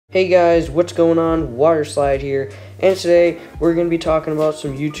Hey guys, what's going on? WaterSlide here, and today we're going to be talking about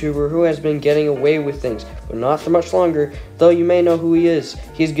some YouTuber who has been getting away with things, but not for much longer, though you may know who he is.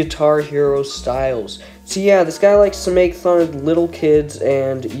 He's GuitarHeroStyles. So yeah, this guy likes to make fun of little kids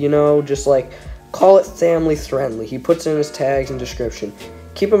and, just like, call it family friendly. He puts in his tags and description.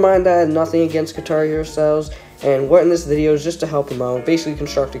 Keep in mind that I have nothing against GuitarHeroStyles, and what in this video is just to help him out, basically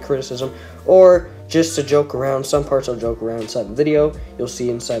constructive criticism, or just to joke around. Some parts I'll joke around inside the video. You'll see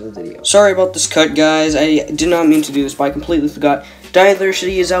inside the video. Sorry about this cut, guys. I did not mean to do this, but I completely forgot.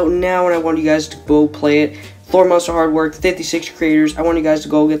 Diversity is out now, and I want you guys to go play it. Floor Monster Hard Work, 56 creators. I want you guys to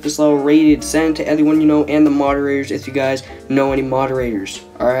go get this level rated. Send it to everyone you know and the moderators if you guys know any moderators.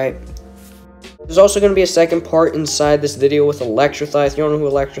 Alright? There's also going to be a second part inside this video with Electrify. If you don't know who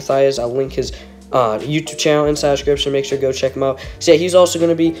Electrify is, I'll link his YouTube channel inside the description. Make sure to go check him out. So yeah, he's also going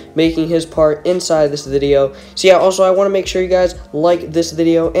to be making his part inside this video. So yeah, also I want to make sure you guys like this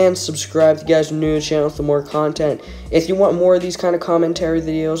video and subscribe if you guys are new to the channel for more content. If you want more of these kind of commentary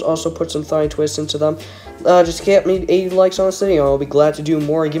videos, also put some funny twists into them. Just get me 80 likes on this video. I'll be glad to do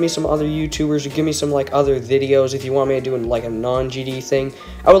more. Give me some other YouTubers, or give me some like other videos if you want me to do like a non-GD thing.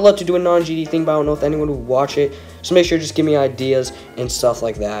 I would love to do a non-GD thing, but I don't know if anyone would watch it. So make sure to just give me ideas and stuff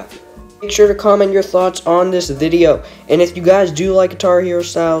like that. Make sure to comment your thoughts on this video. And if you guys do like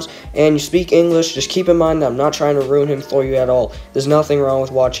GuitarHeroStyles and you speak English, just keep in mind that I'm not trying to ruin him for you at all. There's nothing wrong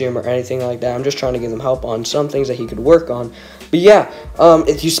with watching him or anything like that. I'm just trying to give him help on some things that he could work on. But yeah,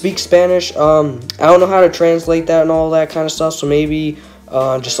 if you speak Spanish, I don't know how to translate that and all that kind of stuff. So maybe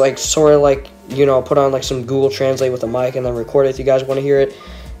just like sort of like, put on like some Google Translate with a mic and then record it if you guys want to hear it.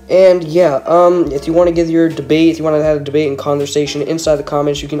 And yeah, if you want to give your debate, if you want to have a debate and conversation inside the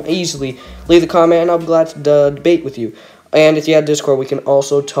comments, you can easily leave the comment and I'll be glad to debate with you. And if you have Discord, we can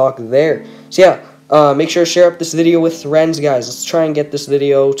also talk there. So yeah, make sure to share up this video with friends, guys. Let's try and get this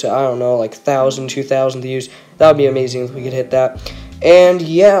video to, I don't know, like 1,000, 2,000 views. That would be amazing if we could hit that. And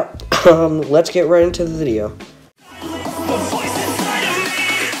yeah, let's get right into the video.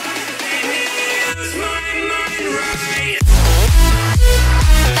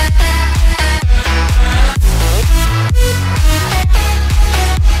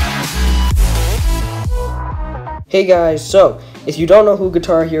 Hey guys, so, if you don't know who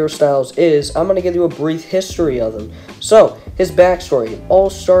GuitarHeroStyles is, I'm going to give you a brief history of him. So, his backstory all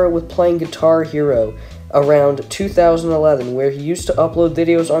started with playing Guitar Hero around 2011, where he used to upload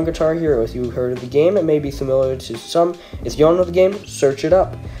videos on Guitar Hero. If you heard of the game, it may be familiar to some. If you don't know the game, search it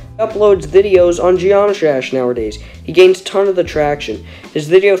up. He uploads videos on GeometryDash nowadays. He gains a ton of the traction. His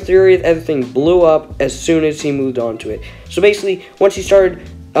video Theory of Everything blew up as soon as he moved on to it. So basically, once he started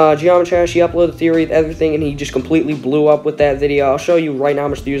GeometryDash, he uploaded Theory of Everything, and he just completely blew up with that video. I'll show you right now how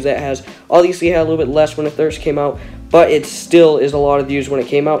much views that has. Obviously, it had a little bit less when it first came out, but it still is a lot of views when it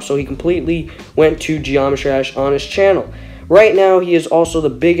came out, so he completely went to GeometryDash on his channel. Right now, he is also the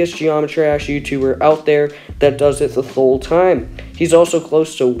biggest GeometryDash YouTuber out there that does it the full time. He's also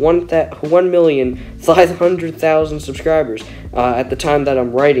close to 1,500,000 subscribers at the time that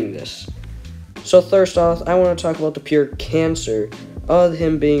I'm writing this. So first off, I want to talk about the pure cancer of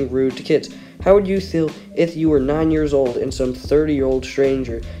him being rude to kids. How would you feel if you were 9 years old and some 30-year-old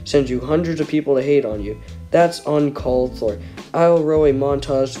stranger sends you hundreds of people to hate on you? That's uncalled for. I will roll a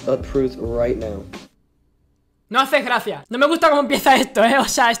montage of proof right now. No haces gracia. No me gusta cómo empieza esto, O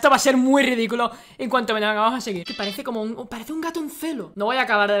sea, esto va a ser muy ridículo en cuanto me vamos a seguir. Que parece como parece un gato en celo. No voy a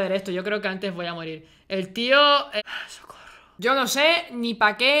acabar de ver esto. Yo creo que antes voy a morir. El tío... Socorro. Yo no sé ni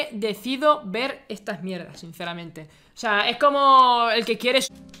para qué decido ver estas mierdas, sinceramente. O sea, es como el que quiere...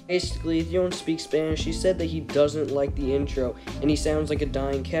 Basically, if you don't speak Spanish, he said that he doesn't like the intro, and he sounds like a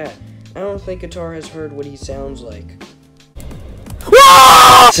dying cat. I don't think Guitar has heard what he sounds like.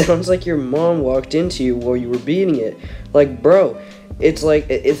 Sounds like your mom walked into you while you were beating it. Like, bro, it's like,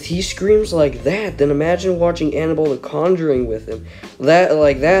 if he screams like that, then imagine watching Annabelle the Conjuring with him.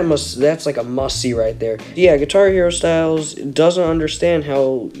 That's like a must-see right there. Yeah, GuitarHeroStyles doesn't understand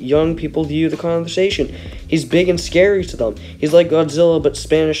how young people view the conversation. He's big and scary to them. He's like Godzilla, but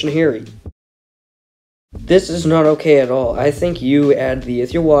Spanish and hairy. This is not okay at all. I think you, advy,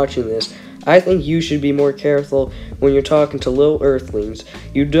 if you're watching this, I think you should be more careful when you're talking to little earthlings.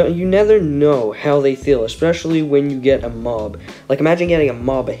 You never know how they feel, especially when you get a mob. Like, imagine getting a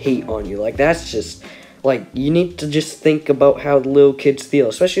mob of hate on you. Like, that's just, like, you need to just think about how the little kids feel,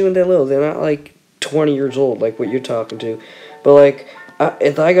 especially when they're little. They're not, like, 20 years old, like what you're talking to. But, like,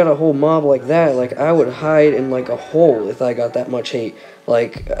 if I got a whole mob like that, like, I would hide in, like, a hole if I got that much hate.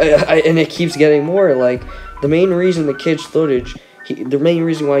 Like, and it keeps getting more. Like, the main reason the kid's footage the main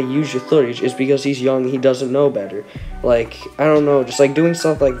reason why he used your footage is because he's young and he doesn't know better. Like, I don't know, just like doing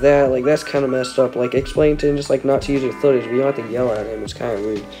stuff like that, like that's kind of messed up. Like, explain to him just like not to use your footage, but you don't have to yell at him. It's kind of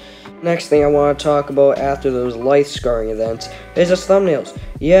rude. Next thing I want to talk about after those life scarring events is his thumbnails.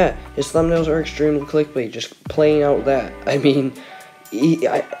 Yeah, his thumbnails are extremely clickbait, just playing out that. I mean,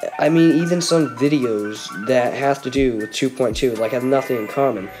 even some videos that have to do with 2.2, like, have nothing in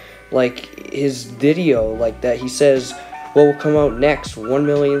common. Like, his video, like, that he says, what will come out next,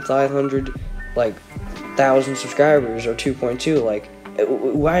 1,500,000 subscribers, or 2.2, like,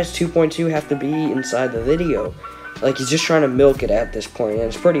 why does 2.2 have to be inside the video? Like, he's just trying to milk it at this point, and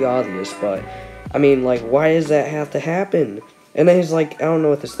it's pretty obvious, but, I mean, like, why does that have to happen? And then he's like, I don't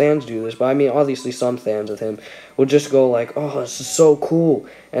know if his fans do this, but I mean, obviously some fans of him will just go like, oh, this is so cool,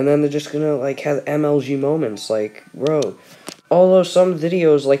 and then they're just gonna, like, have MLG moments, like, bro. Although some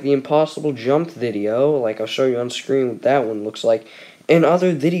videos, like the impossible jump video, like I'll show you on screen what that one looks like, and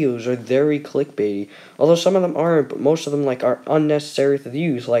other videos are very clickbaity. Although some of them aren't, but most of them, like, are unnecessary for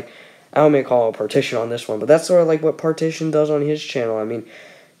views. Like, I don't mean to call it Partition on this one, but that's sort of like what Partition does on his channel. I mean,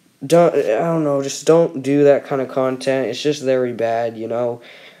 I don't know, just don't do that kind of content. It's just very bad, you know.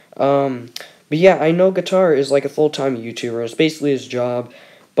 But yeah, I know Guitar is like a full-time YouTuber. It's basically his job.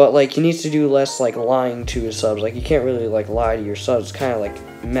 But, like, he needs to do less, like, lying to his subs. Like, you can't really, like, lie to your subs. It's kind of, like,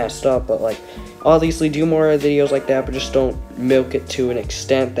 messed up. But, like, obviously do more videos like that, but just don't milk it to an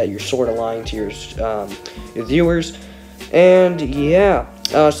extent that you're sort of lying to your viewers. And, yeah.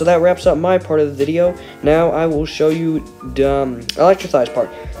 So that wraps up my part of the video. Now I will show you the electrify's part.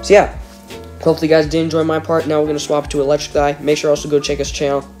 So, yeah. Hopefully you guys did enjoy my part. Now we're going to swap to electrify. Make sure also go check his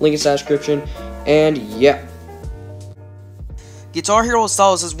channel. Link is in the description. And, yeah.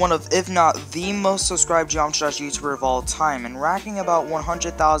 GuitarHeroStyles is one of, if not the most subscribed Geometry Dash YouTuber of all time, and racking about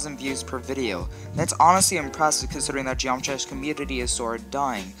 100,000 views per video. That's honestly impressive considering that Geometry Dash community is sort of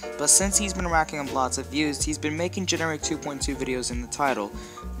dying, but since he's been racking up lots of views, he's been making generic 2.2 videos in the title.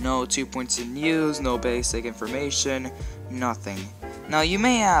 No 2.2 news, no basic information, nothing. Now you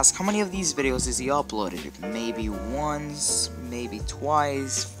may ask, how many of these videos is he uploaded? Maybe once, maybe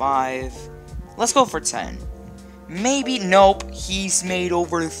twice, 5, let's go for 10. Maybe, nope, he's made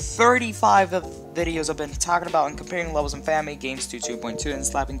over 35 of videos I've been talking about and comparing levels in fan-made games to 2.2 and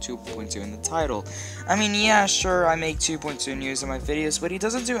slapping 2.2 in the title. I mean, yeah, sure, I make 2.2 news in my videos, but he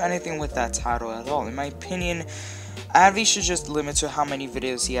doesn't do anything with that title at all. In my opinion, Advy should just limit to how many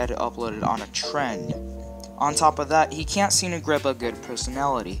videos he had uploaded on a trend. On top of that, he can't seem to grip a good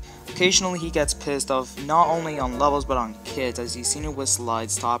personality. Occasionally he gets pissed off not only on levels but on kids, as you've seen it with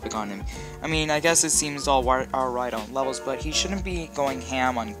Slide's topic on him. I mean, I guess it seems alright on levels, but he shouldn't be going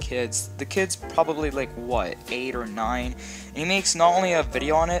ham on kids. The kid's probably like, what, 8 or 9? And he makes not only a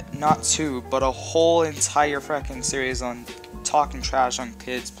video on it, not 2, but a whole entire freaking series on talking trash on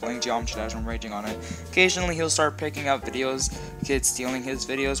kids playing Geometry Dash and raging on it. Occasionally he'll start picking up videos, kids stealing his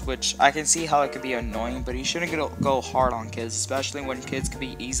videos, which I can see how it could be annoying, but he shouldn't go hard on kids, especially when kids could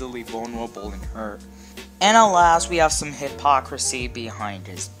be easily vulnerable and hurt. And alas, we have some hypocrisy behind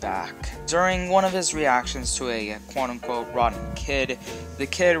his back. During one of his reactions to a quote-unquote rotten kid, the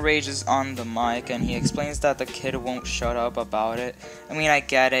kid rages on the mic and he explains that the kid won't shut up about it. I mean, I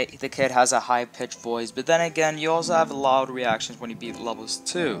get it, the kid has a high-pitched voice, but then again, you also have loud reactions when you beat levels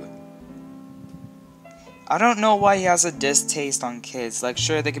too. I don't know why he has a distaste on kids. Like,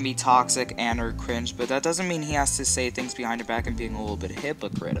 sure, they can be toxic and or cringe, but that doesn't mean he has to say things behind your back and being a little bit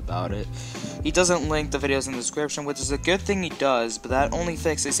hypocrite about it. He doesn't link the videos in the description, which is a good thing he does, but that only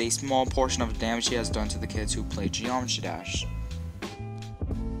fixes a small portion of the damage he has done to the kids who play Geometry Dash.